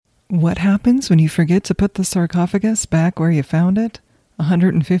What happens when you forget to put the sarcophagus back where you found it?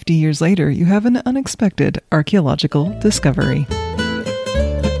 150 years later, you have an unexpected archaeological discovery.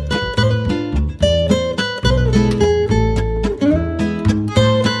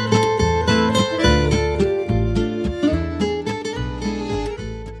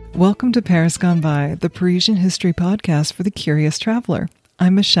 Welcome to Paris Gone By, the Parisian history podcast for the curious traveler.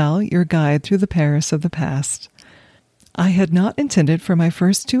 I'm Michelle, your guide through the Paris of the past. I had not intended for my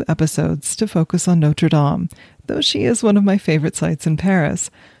first 2 episodes to focus on Notre Dame, though she is one of my favorite sites in Paris.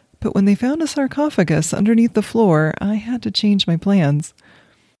 But when they found a sarcophagus underneath the floor, I had to change my plans.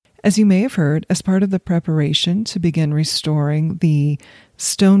 As you may have heard, as part of the preparation to begin restoring the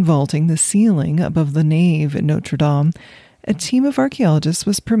stone vaulting, the ceiling above the nave in Notre Dame, a team of archaeologists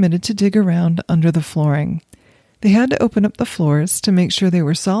was permitted to dig around under the flooring. They had to open up the floors to make sure they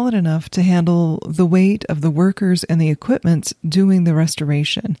were solid enough to handle the weight of the workers and the equipment doing the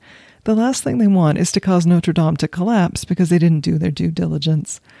restoration. The last thing they want is to cause Notre Dame to collapse because they didn't do their due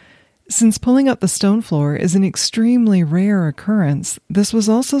diligence. Since pulling up the stone floor is an extremely rare occurrence, this was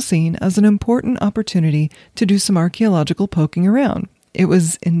also seen as an important opportunity to do some archaeological poking around. It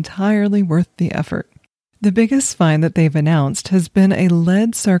was entirely worth the effort. The biggest find that they've announced has been a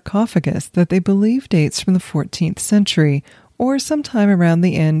lead sarcophagus that they believe dates from the 14th century, or sometime around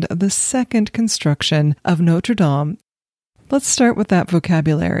the end of the second construction of Notre Dame. Let's start with that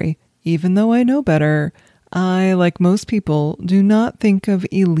vocabulary. Even though I know better, I, like most people, do not think of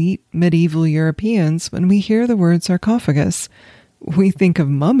elite medieval Europeans when we hear the word sarcophagus. We think of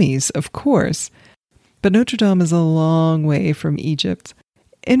mummies, of course, but Notre Dame is a long way from Egypt.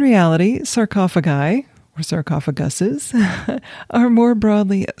 In reality, sarcophagi, or sarcophaguses, are more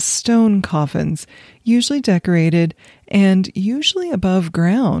broadly stone coffins, usually decorated and usually above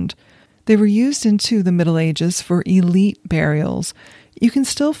ground. They were used into the Middle Ages for elite burials. You can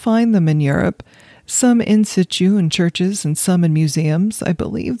still find them in Europe, some in situ in churches and some in museums. I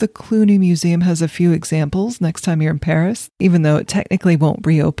believe the Cluny Museum has a few examples next time you're in Paris, even though it technically won't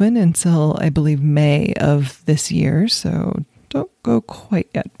reopen until, I believe, May of this year, so don't go quite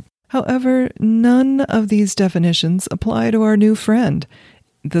yet. However, none of these definitions apply to our new friend.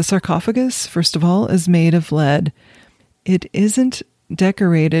 The sarcophagus, first of all, is made of lead. It isn't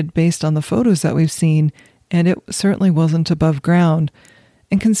decorated based on the photos that we've seen, and it certainly wasn't above ground.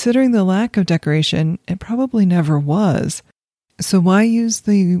 And considering the lack of decoration, it probably never was. So why use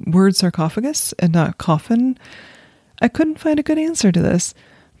the word sarcophagus and not coffin? I couldn't find a good answer to this,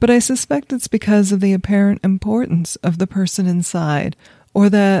 but I suspect it's because of the apparent importance of the person inside, or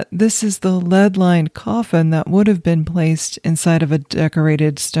that this is the lead-lined coffin that would have been placed inside of a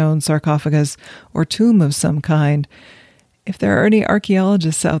decorated stone sarcophagus or tomb of some kind. If there are any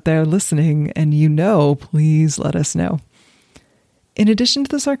archaeologists out there listening and you know, please let us know. In addition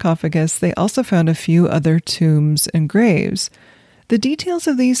to the sarcophagus, they also found a few other tombs and graves. The details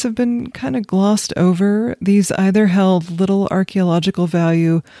of these have been kind of glossed over. These either held little archaeological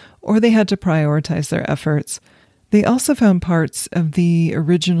value or they had to prioritize their efforts. They also found parts of the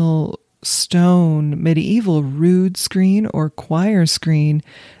original stone medieval rood screen or choir screen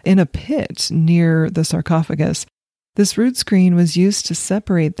in a pit near the sarcophagus. This rood screen was used to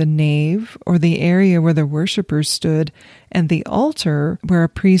separate the nave, or the area where the worshippers stood, and the altar where a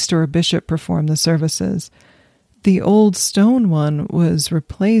priest or a bishop performed the services. The old stone one was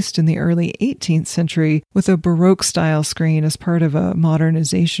replaced in the early 18th century with a Baroque-style screen as part of a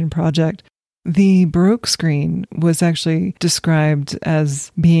modernization project. The Baroque screen was actually described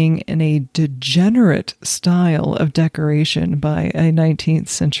as being in a degenerate style of decoration by a 19th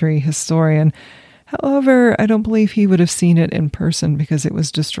century historian. However, I don't believe he would have seen it in person because it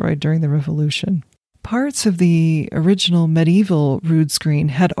was destroyed during the Revolution. Parts of the original medieval rood screen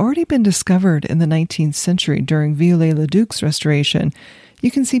had already been discovered in the 19th century during Viollet-le-Duc's restoration. You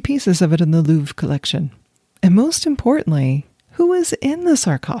can see pieces of it in the Louvre collection. And most importantly, who was in the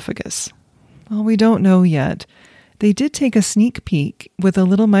sarcophagus? Well, we don't know yet. They did take a sneak peek with a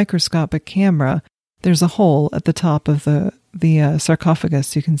little microscopic camera. There's a hole at the top of the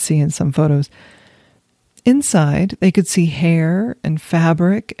sarcophagus you can see in some photos. Inside, they could see hair and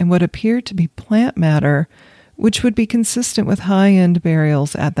fabric and what appeared to be plant matter, which would be consistent with high-end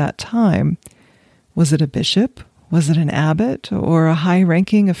burials at that time. Was it a bishop? Was it an abbot or a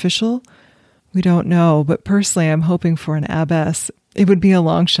high-ranking official? We don't know, but personally I'm hoping for an abbess. It would be a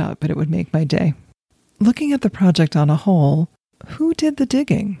long shot, but it would make my day. Looking at the project on a whole, who did the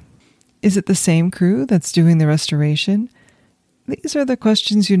digging? Is it the same crew that's doing the restoration? These are the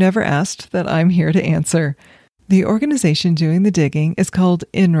questions you never asked that I'm here to answer. The organization doing the digging is called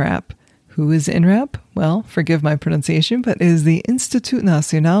INRAP. Who is INRAP? Well, forgive my pronunciation, but it is the Institut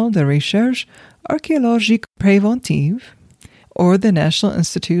National de Recherche Archéologique Préventive, or the National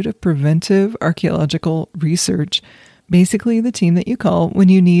Institute of Preventive Archaeological Research, basically the team that you call when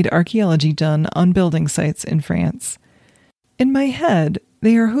you need archaeology done on building sites in France. In my head,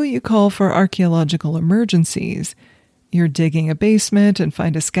 they are who you call for archaeological emergencies. You're digging a basement and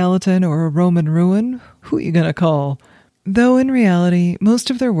find a skeleton or a Roman ruin, who are you going to call? Though in reality,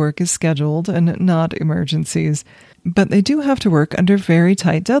 most of their work is scheduled and not emergencies. But they do have to work under very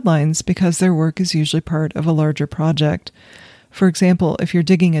tight deadlines because their work is usually part of a larger project. For example, if you're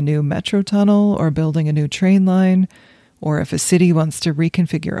digging a new metro tunnel or building a new train line, or if a city wants to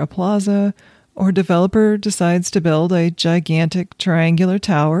reconfigure a plaza, or a developer decides to build a gigantic triangular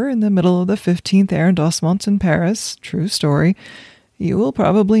tower in the middle of the 15th arrondissement in Paris, true story, you will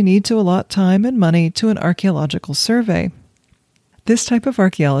probably need to allot time and money to an archaeological survey. This type of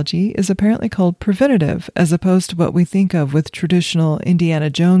archaeology is apparently called preventative, as opposed to what we think of with traditional Indiana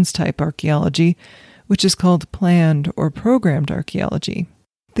Jones type archaeology, which is called planned or programmed archaeology.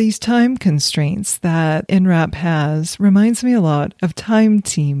 These time constraints that INRAP has reminds me a lot of Time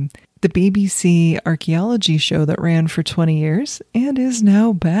Team, the BBC archaeology show that ran for 20 years and is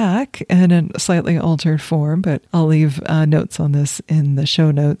now back in a slightly altered form, but I'll leave notes on this in the show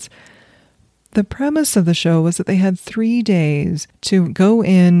notes. The premise of the show was that they had 3 days to go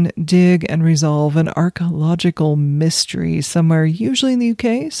in, dig, and resolve an archaeological mystery somewhere, usually in the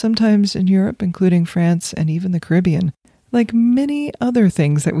UK, sometimes in Europe, including France and even the Caribbean. Like many other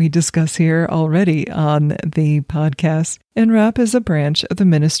things that we discuss here already on the podcast, INRAP is a branch of the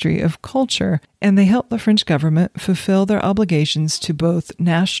Ministry of Culture, and they help the French government fulfill their obligations to both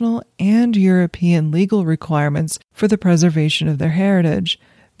national and European legal requirements for the preservation of their heritage.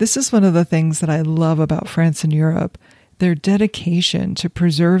 This is one of the things that I love about France and Europe, their dedication to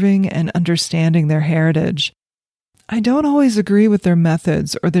preserving and understanding their heritage. I don't always agree with their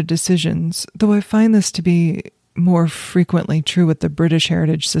methods or their decisions, though I find this to be more frequently true with the British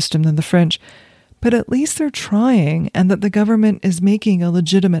heritage system than the French, but at least they're trying, and that the government is making a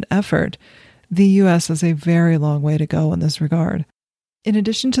legitimate effort. The U.S. has a very long way to go in this regard. In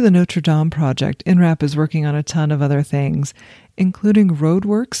addition to the Notre Dame project, INRAP is working on a ton of other things, including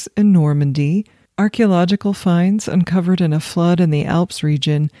roadworks in Normandy, archaeological finds uncovered in a flood in the Alps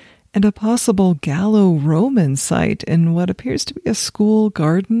region, and a possible Gallo-Roman site in what appears to be a school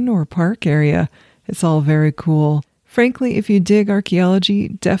garden or park area. It's all very cool. Frankly, if you dig archaeology,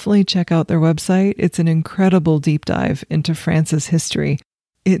 definitely check out their website. It's an incredible deep dive into France's history.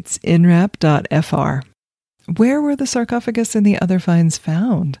 It's inrap.fr. Where were the sarcophagus and the other finds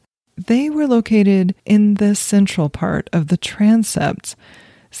found? They were located in the central part of the transept.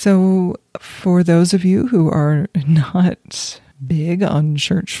 So for those of you who are not big on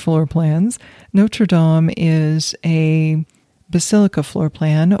church floor plans, Notre Dame is a basilica floor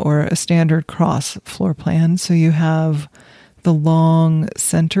plan or a standard cross floor plan. So you have the long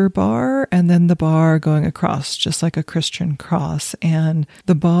center bar and then the bar going across, just like a Christian cross. And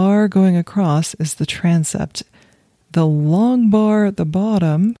the bar going across is the transept. The long bar at the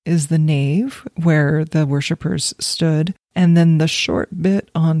bottom is the nave where the worshipers stood. And then the short bit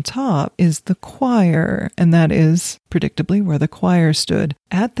on top is the choir, and that is predictably where the choir stood.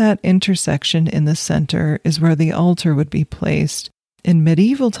 At that intersection in the center is where the altar would be placed. In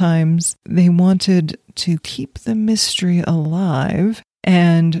medieval times, they wanted to keep the mystery alive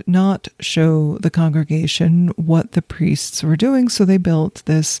and not show the congregation what the priests were doing, so they built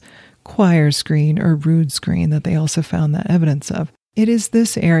this choir screen or rood screen that they also found that evidence of. It is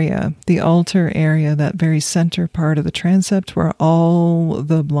this area, the altar area, that very center part of the transept where all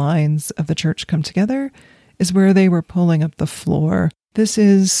the lines of the church come together, is where they were pulling up the floor. This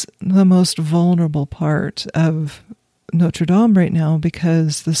is the most vulnerable part of Notre Dame right now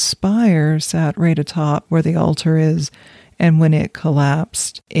because the spire sat right atop where the altar is, and when it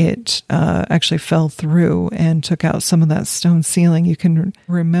collapsed, it actually fell through and took out some of that stone ceiling. You can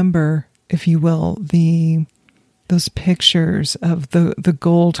remember, if you will, those pictures of the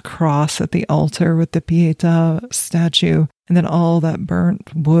gold cross at the altar with the Pietà statue, and then all that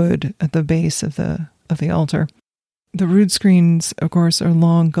burnt wood at the base of the altar. The rood screens, of course, are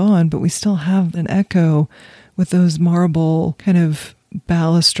long gone, but we still have an echo with those marble kind of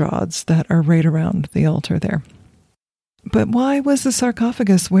balustrades that are right around the altar there. But why was the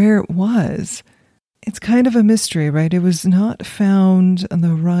sarcophagus where it was? It's kind of a mystery, right? It was not found on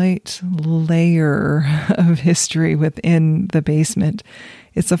the right layer of history within the basement.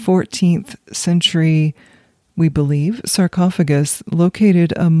 It's a 14th century, we believe, sarcophagus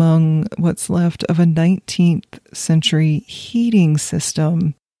located among what's left of a 19th century heating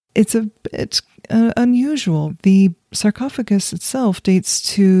system It's a bit unusual. The sarcophagus itself dates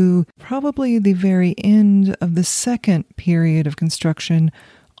to probably the very end of the second period of construction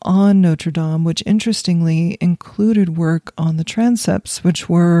on Notre Dame, which interestingly included work on the transepts, which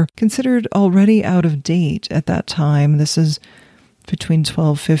were considered already out of date at that time. This is between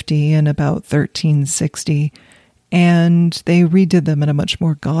 1250 and about 1360. And they redid them in a much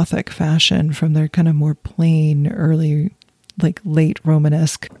more Gothic fashion from their kind of more plain early, like late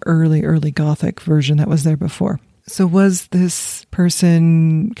Romanesque, early Gothic version that was there before. So was this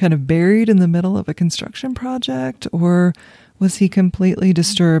person kind of buried in the middle of a construction project, or was he completely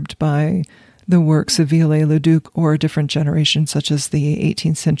disturbed by the works of Viollet-le-Duc or a different generation, such as the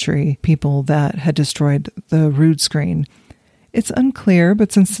 18th century people that had destroyed the rood screen? It's unclear,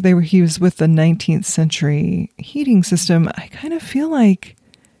 but since he was with the 19th century heating system, I kind of feel like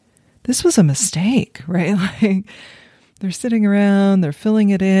this was a mistake, right? Like, they're sitting around, they're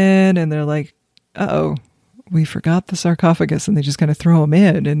filling it in, and they're like, uh-oh, we forgot the sarcophagus, and they just kind of throw them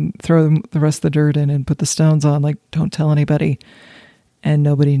in and throw the rest of the dirt in and put the stones on, like, don't tell anybody. And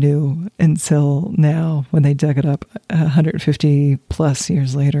nobody knew until now when they dug it up 150 plus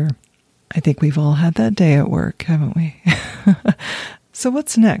years later. I think we've all had that day at work, haven't we? So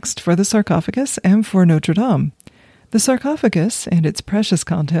what's next for the sarcophagus and for Notre Dame? The sarcophagus and its precious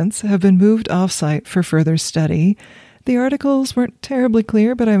contents have been moved off-site for further study. The articles weren't terribly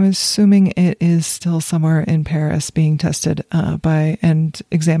clear, but I'm assuming it is still somewhere in Paris being tested and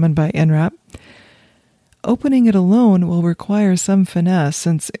examined by NRAP. Opening it alone will require some finesse,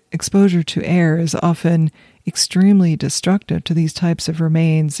 since exposure to air is often extremely destructive to these types of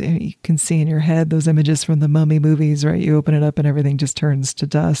remains. You can see in your head those images from the mummy movies, right? You open it up and everything just turns to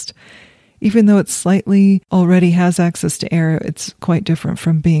dust. Even though it slightly already has access to air, it's quite different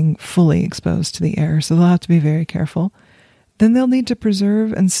from being fully exposed to the air, so they'll have to be very careful. Then they'll need to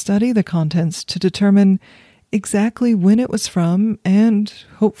preserve and study the contents to determine exactly when it was from and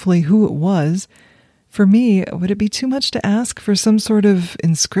hopefully who it was. For me, would it be too much to ask for some sort of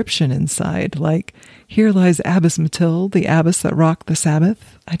inscription inside, like, here lies Abbess Mathilde, the abbess that rocked the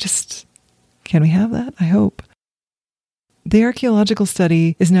Sabbath? Can we have that? I hope. The archaeological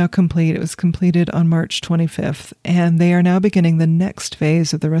study is now complete. It was completed on March 25th, and they are now beginning the next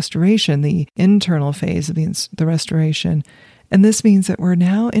phase of the restoration, the internal phase of the restoration. And this means that we're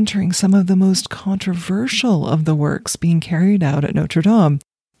now entering some of the most controversial of the works being carried out at Notre Dame.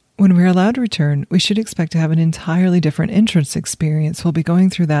 When we're allowed to return, we should expect to have an entirely different entrance experience. We'll be going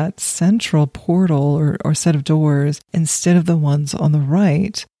through that central portal or set of doors instead of the ones on the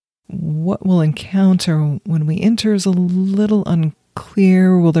right. What we'll encounter when we enter is a little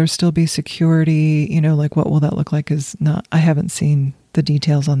unclear. Will there still be security? Like, what will that look like I haven't seen the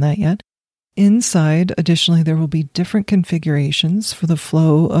details on that yet. Inside, additionally, there will be different configurations for the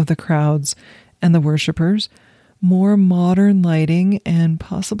flow of the crowds and the worshippers. More modern lighting and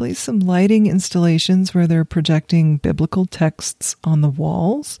possibly some lighting installations where they're projecting biblical texts on the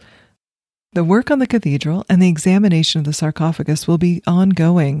walls. The work on the cathedral and the examination of the sarcophagus will be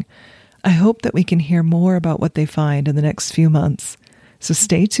ongoing. I hope that we can hear more about what they find in the next few months. So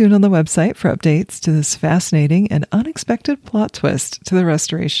stay tuned on the website for updates to this fascinating and unexpected plot twist to the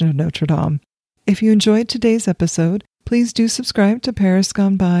restoration of Notre Dame. If you enjoyed today's episode, please do subscribe to Paris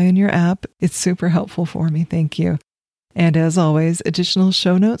Gone By in your app. It's super helpful for me. Thank you. And as always, additional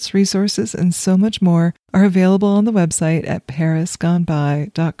show notes, resources, and so much more are available on the website at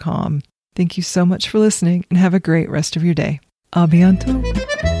parisgoneby.com. Thank you so much for listening and have a great rest of your day. À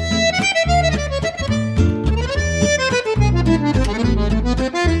bientôt.